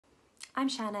I'm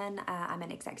Shannon. I'm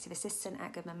an executive assistant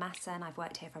at Goodman Masson. I've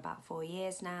worked here for about 4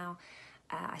 years now.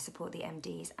 I support the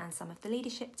MDs and some of the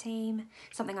leadership team.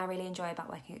 Something I really enjoy about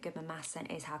working at Goodman Masson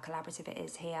is how collaborative it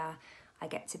is here. I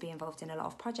get to be involved in a lot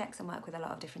of projects and work with a lot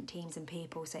of different teams and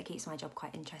people, so it keeps my job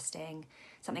quite interesting.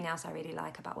 Something else I really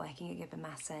like about working at Goodman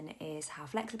Masson is how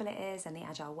flexible it is and the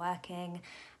agile working.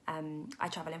 I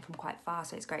travel in from quite far,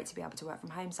 so it's great to be able to work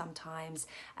from home sometimes,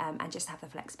 and just have the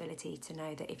flexibility to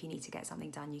know that if you need to get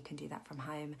something done, you can do that from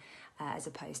home, as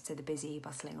opposed to the busy,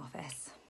 bustling office.